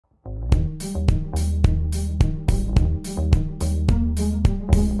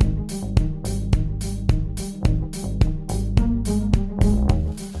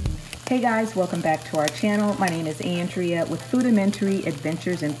Hey guys, welcome back to our channel. My name is Andrea with Foodimentary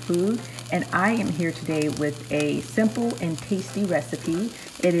Adventures in Food, and I am here today with a simple and tasty recipe.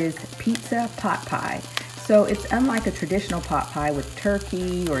 It is pizza pot pie. So it's unlike a traditional pot pie with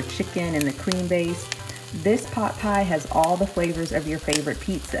turkey or chicken in the cream base. This pot pie has all the flavors of your favorite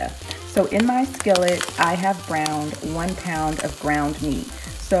pizza. So in my skillet, I have browned 1 pound of ground meat.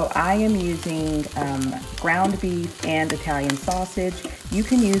 So I am using ground beef and Italian sausage. You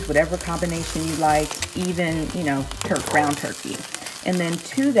can use whatever combination you like, even, ground turkey. And then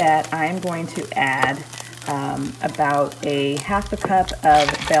to that, I'm going to add about a ½ cup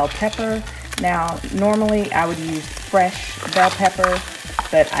of bell pepper. Now, normally I would use fresh bell pepper,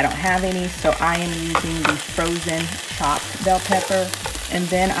 but I don't have any, so I am using the frozen chopped bell pepper. And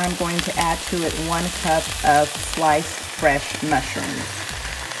then I'm going to add to it 1 cup of sliced fresh mushrooms.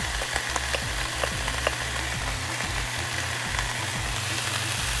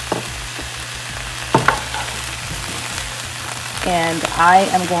 And I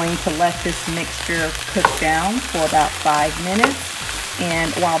am going to let this mixture cook down for about 5 minutes.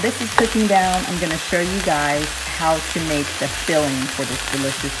 And while this is cooking down, I'm going to show you guys how to make the filling for this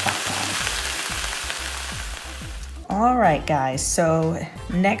delicious pot pie. All right, guys, so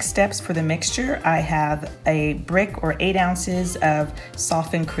next steps for the mixture, I have a brick or 8 ounces of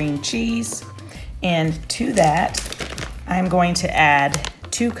softened cream cheese. And to that, I'm going to add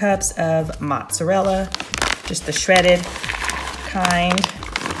 2 cups of mozzarella, just the shredded kind.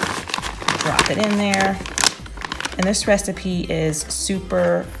 Drop it in there. And this recipe is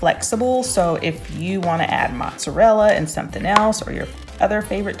super flexible, so if you want to add mozzarella and something else or your other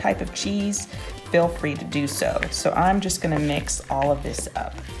favorite type of cheese, feel free to do so. So I'm just going to mix all of this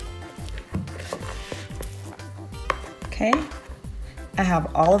up. Okay, I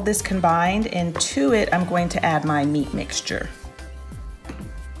have all of this combined, and to it I'm going to add my meat mixture.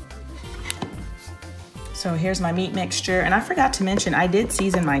 So here's my meat mixture, and I forgot to mention I did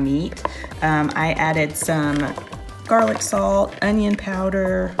season my meat. I added some garlic salt, onion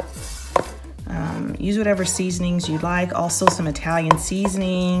powder, use whatever seasonings you like. Also some Italian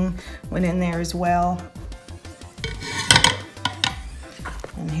seasoning went in there as well.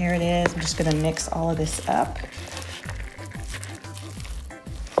 And here it is. I'm just gonna mix all of this up.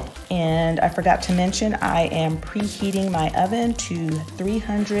 And I forgot to mention I am preheating my oven to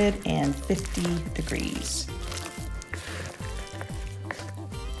 350 degrees.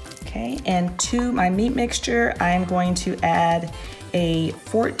 Okay, and to my meat mixture, I'm going to add a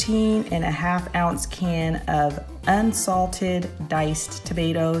 14.5 ounce can of unsalted diced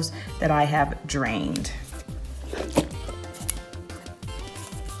tomatoes that I have drained.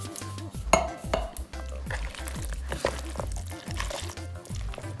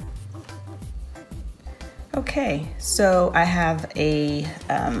 Okay, so I have a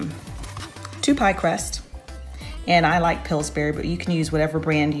 2 pie crust, and I like Pillsbury, but you can use whatever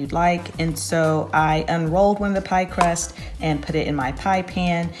brand you'd like. And so I unrolled one of the pie crust and put it in my pie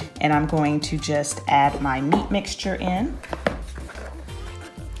pan, and I'm going to just add my meat mixture in.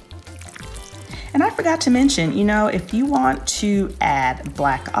 And I forgot to mention, if you want to add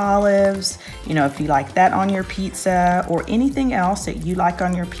black olives, if you like that on your pizza, or anything else that you like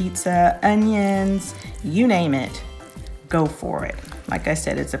on your pizza, onions, you name it, go for it. Like I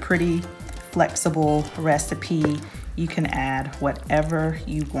said, it's a pretty flexible recipe. You can add whatever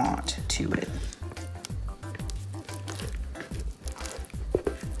you want to it.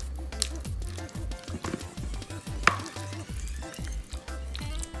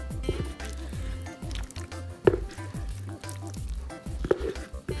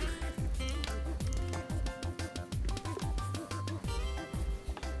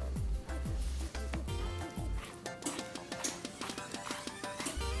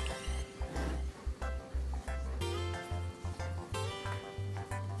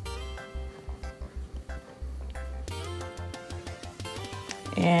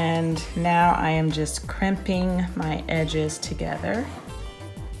 And now I am just crimping my edges together.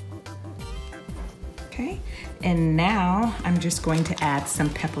 Okay, and now I'm just going to add some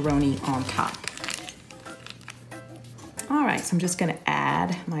pepperoni on top. All right, so I'm just gonna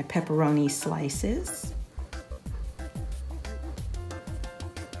add my pepperoni slices.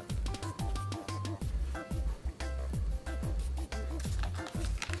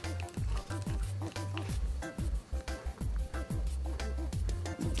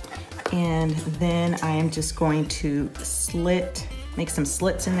 And then I am just going to make some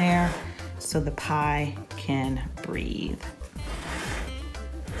slits in there so the pie can breathe.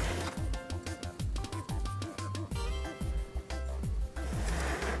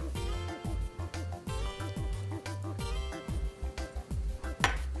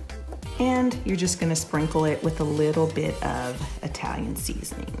 And you're just gonna sprinkle it with a little bit of Italian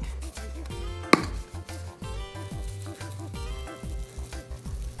seasoning.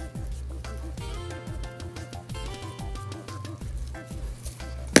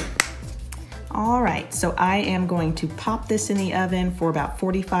 All right, so I am going to pop this in the oven for about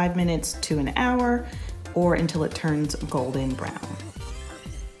 45 minutes to an hour, or until it turns golden brown.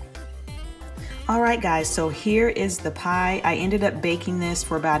 All right guys, so here is the pie. I ended up baking this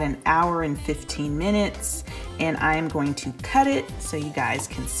for about an hour and 15 minutes, and I am going to cut it so you guys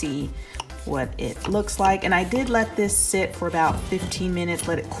can see what it looks like. And I did let this sit for about 15 minutes,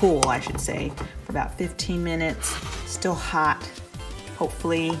 let it cool, I should say, for about 15 minutes. Still hot.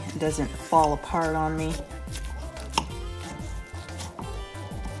 Hopefully it doesn't fall apart on me.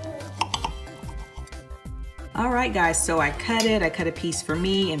 All right guys, so I cut a piece for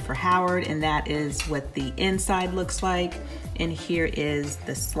me and for Howard, and that is what the inside looks like. And here is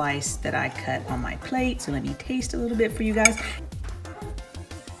the slice that I cut on my plate. So let me taste a little bit for you guys.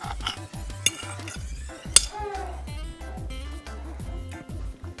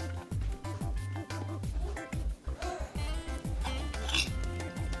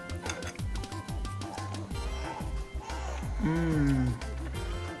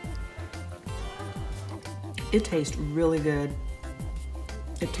 It tastes really good.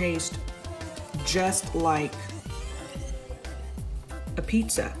 It tastes just like a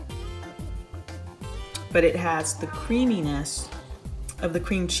pizza, but it has the creaminess of the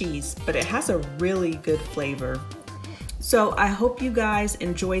cream cheese, but it has a really good flavor. So I hope you guys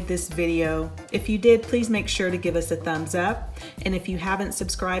enjoyed this video. If you did, please make sure to give us a thumbs up. And if you haven't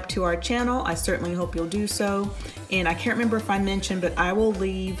subscribed to our channel, I certainly hope you'll do so. And I can't remember if I mentioned, but I will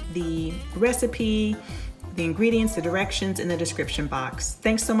leave the recipe, the ingredients, the directions in the description box.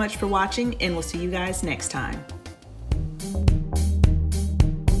 Thanks so much for watching, and we'll see you guys next time.